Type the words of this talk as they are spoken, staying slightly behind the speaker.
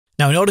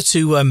Now, in order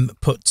to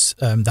put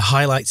the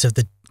highlights of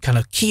the kind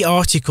of key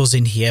articles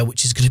in here,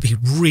 which is going to be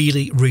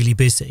really, really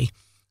busy,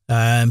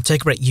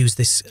 take a break, use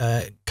this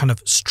kind of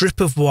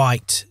strip of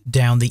white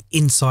down the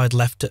inside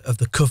left of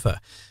the cover.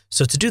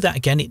 So to do that,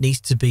 again, it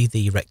needs to be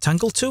the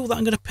rectangle tool that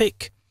I'm going to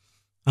pick.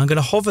 I'm going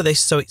to hover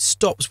this so it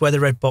stops where the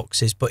red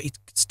box is, but it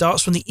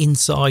starts from the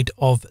inside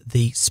of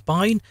the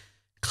spine.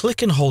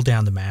 Click and hold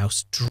down the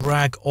mouse,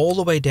 drag all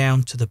the way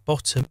down to the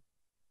bottom,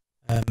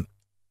 like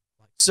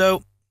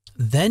so.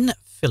 Then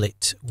fill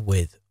it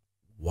with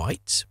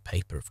white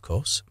paper, of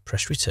course,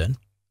 press return.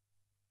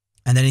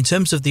 And then in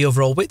terms of the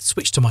overall width,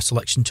 switch to my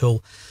selection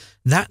tool.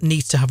 That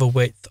needs to have a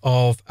width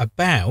of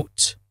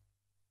about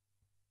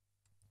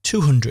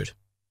 200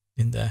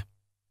 in there.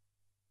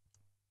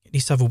 It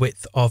needs to have a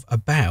width of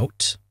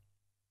about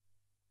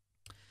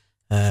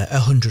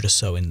 100 or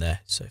so in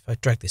there. So if I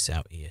drag this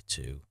out here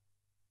to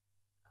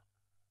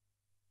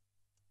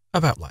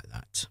about like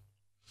that.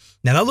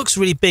 Now that looks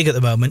really big at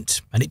the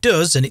moment, and it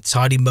does, and it's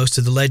hiding most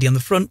of the lady on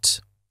the front.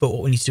 But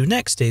what we need to do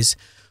next is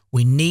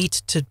we need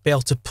to be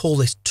able to pull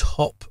this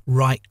top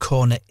right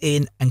corner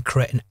in and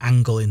create an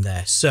angle in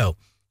there. So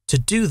to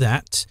do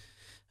that,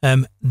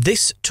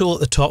 this tool at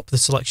the top, the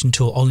selection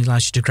tool, only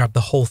allows you to grab the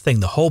whole thing,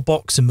 the whole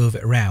box, and move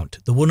it around.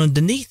 The one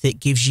underneath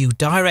it gives you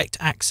direct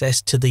access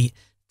to the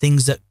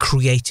things that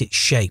create its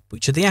shape,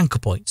 which are the anchor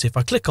points. So if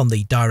I click on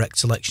the direct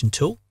selection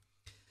tool,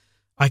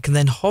 I can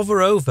then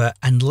hover over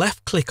and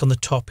left click on the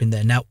top in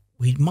there. Now,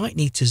 we might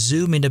need to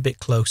zoom in a bit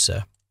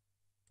closer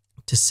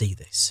to see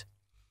this.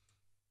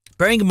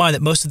 Bearing in mind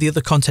that most of the other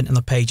content on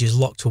the page is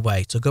locked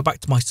away. So go back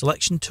to my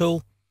selection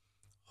tool,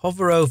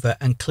 hover over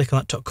and click on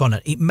that top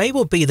corner. It may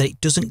well be that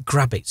it doesn't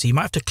grab it. So you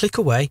might have to click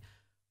away,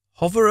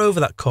 hover over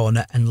that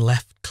corner and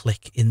left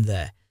click in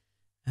there.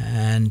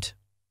 And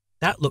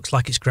that looks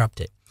like it's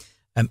grabbed it.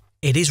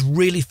 It is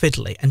really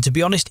fiddly, and to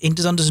be honest,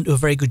 InDesign doesn't do a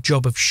very good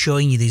job of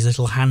showing you these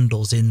little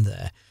handles in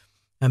there.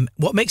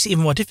 What makes it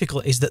even more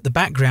difficult is that the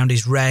background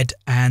is red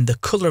and the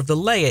colour of the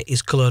layer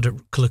is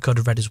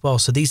colour-coded red as well,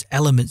 so these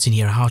elements in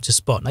here are hard to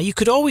spot. Now, you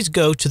could always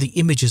go to the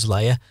images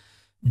layer,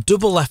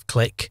 double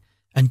left-click,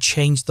 and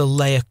change the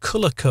layer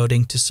colour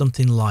coding to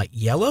something like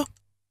yellow.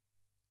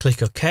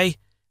 Click OK,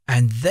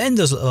 and then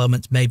those little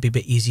elements may be a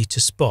bit easier to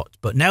spot.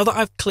 But now that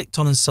I've clicked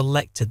on and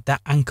selected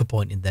that anchor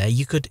point in there,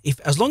 you could,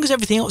 as long as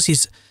everything else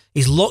is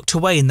locked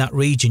away in that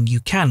region,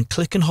 you can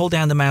click and hold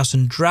down the mouse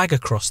and drag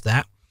across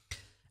that.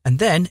 And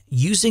then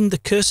using the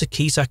cursor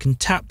keys, I can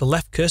tap the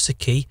left cursor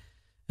key.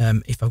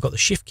 If I've got the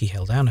shift key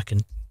held down, I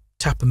can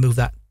tap and move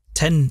that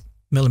 10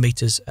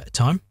 millimeters at a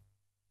time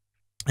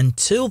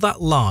until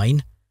that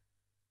line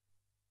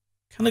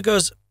kind of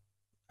goes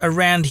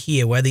around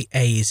here where the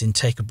A is in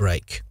take a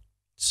break.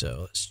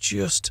 So let's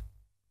just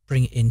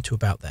bring it into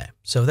about there.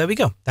 So there we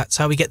go. That's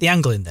how we get the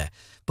angle in there.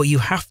 But you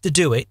have to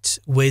do it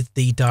with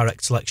the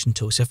direct selection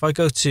tool. So if I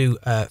go to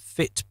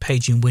fit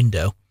paging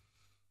window,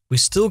 we've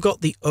still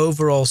got the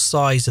overall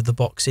size of the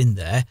box in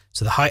there.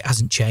 So the height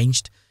hasn't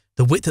changed.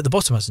 The width at the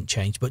bottom hasn't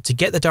changed. But to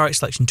get the direct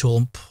selection tool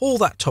and pull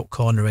that top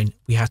corner in,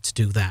 we had to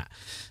do that.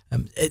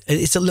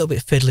 It's a little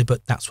bit fiddly,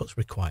 but that's what's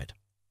required.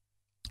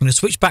 I'm going to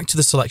switch back to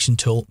the selection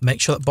tool,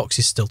 make sure that box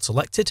is still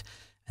selected.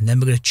 And then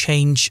we're going to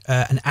change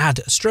and add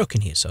a stroke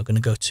in here. So I'm going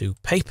to go to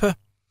paper.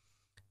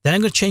 Then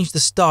I'm going to change the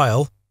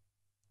style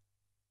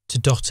to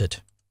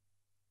dotted,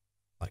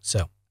 like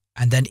so.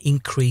 And then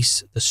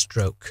increase the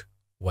stroke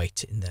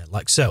weight in there,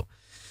 like so.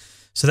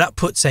 So that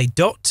puts a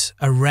dot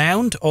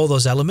around all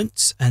those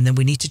elements. And then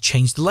we need to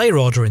change the layer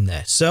order in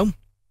there. So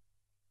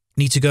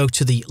need to go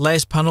to the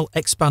layers panel,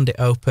 expand it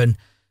open,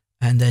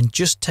 and then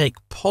just take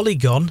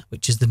polygon,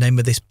 which is the name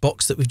of this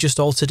box that we've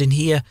just altered in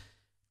here.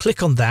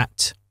 Click on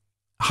that.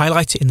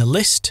 Highlight it in the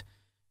list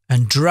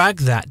and drag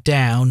that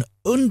down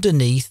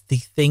underneath the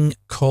thing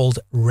called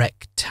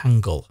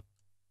rectangle,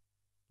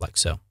 like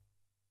so.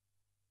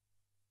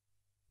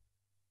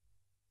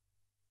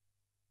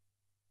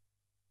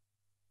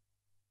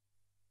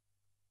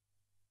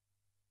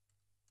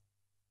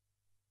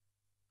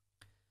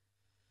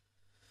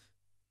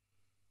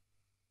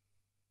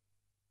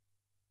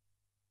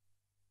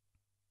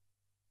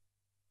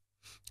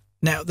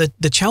 Now,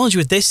 the challenge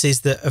with this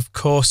is that, of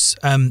course,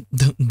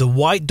 the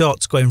white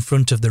dots go in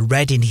front of the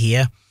red in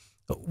here.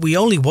 We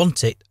only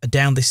want it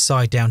down this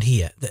side down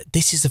here.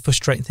 This is the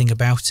frustrating thing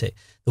about it.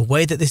 The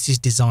way that this is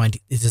designed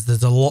is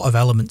there's a lot of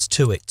elements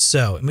to it.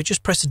 So let me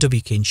just press the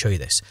W key and show you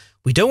this.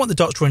 We don't want the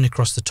dots running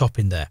across the top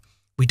in there.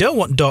 We don't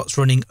want dots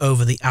running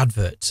over the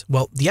advert.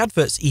 Well, the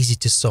advert's easy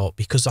to sort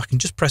because I can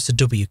just press the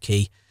W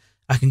key.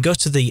 I can go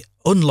to the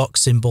unlock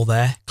symbol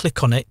there,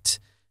 click on it,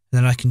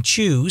 and then I can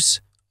choose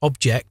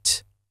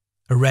Object,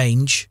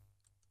 Arrange,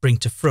 Bring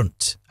to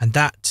Front, and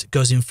that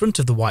goes in front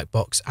of the white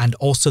box and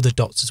also the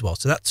dots as well.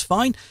 So that's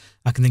fine.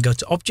 I can then go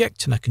to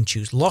Object and I can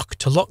choose Lock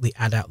to lock the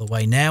ad out of the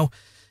way now.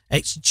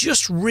 It's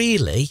just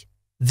really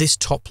this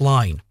top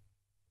line.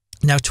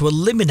 Now to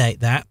eliminate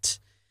that,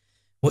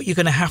 what you're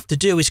going to have to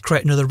do is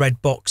create another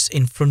red box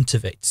in front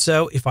of it.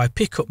 So if I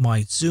pick up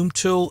my zoom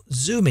tool,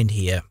 zoom in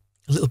here,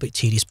 a little bit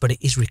tedious, but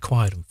it is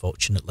required,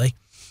 unfortunately.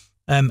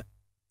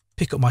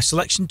 pick up my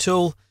selection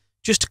tool,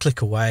 just to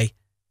click away,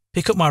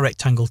 pick up my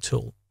rectangle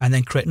tool, and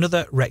then create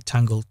another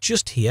rectangle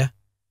just here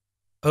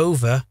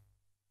over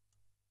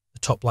the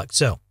top like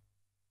so.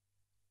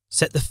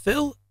 Set the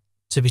fill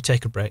to be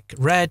take a break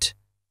red,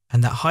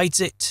 and that hides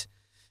it.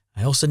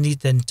 I also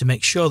need then to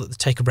make sure that the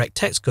take a break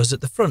text goes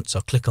at the front. So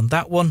I'll click on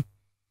that one,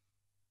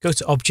 go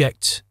to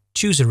object,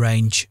 choose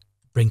arrange,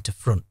 bring to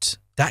front.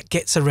 That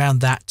gets around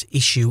that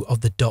issue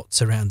of the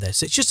dots around there.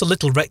 So it's just a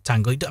little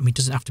rectangle. I mean, it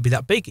doesn't have to be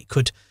that big. It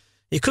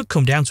could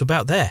come down to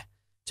about there,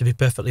 to be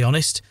perfectly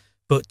honest.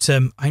 But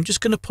I'm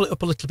just going to pull it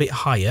up a little bit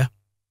higher.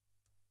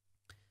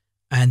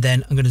 And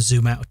then I'm going to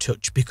zoom out a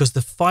touch, because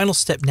the final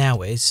step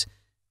now is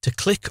to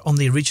click on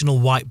the original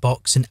white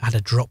box and add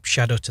a drop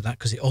shadow to that,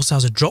 because it also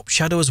has a drop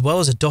shadow as well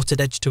as a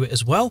dotted edge to it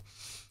as well.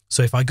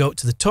 So if I go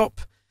to the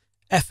top,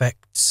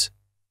 Effects,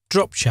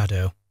 Drop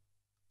Shadow,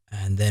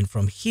 and then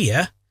from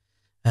here,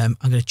 I'm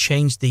going to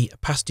change the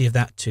opacity of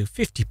that to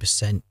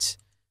 50%,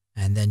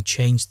 and then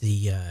change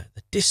the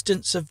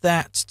distance of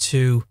that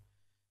to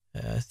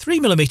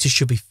 3mm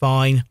should be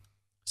fine.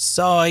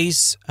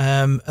 Size,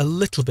 a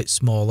little bit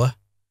smaller.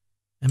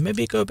 And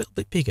maybe go a little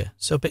bit bigger,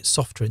 so a bit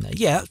softer in there.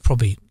 Yeah, that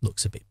probably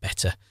looks a bit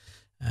better.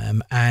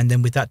 And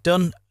then with that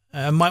done,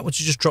 I might want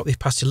to just drop the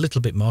opacity a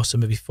little bit more, so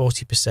maybe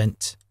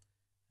 40%.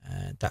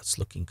 That's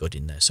looking good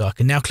in there. So I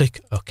can now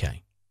click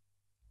OK.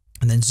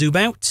 And then zoom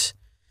out.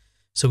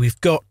 So we've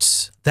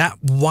got that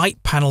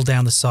white panel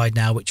down the side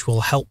now, which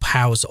will help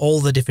house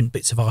all the different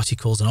bits of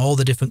articles and all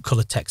the different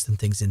color text and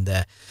things in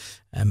there.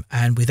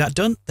 And with that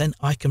done, then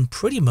I can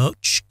pretty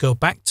much go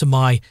back to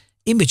my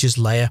images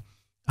layer,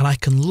 and I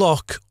can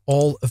lock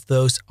all of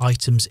those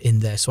items in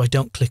there so I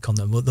don't click on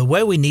them. Well, the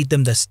way we need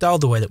them, they're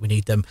styled the way that we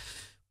need them,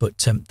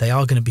 but they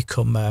are going to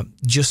become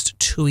just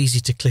too easy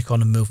to click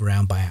on and move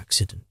around by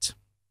accident.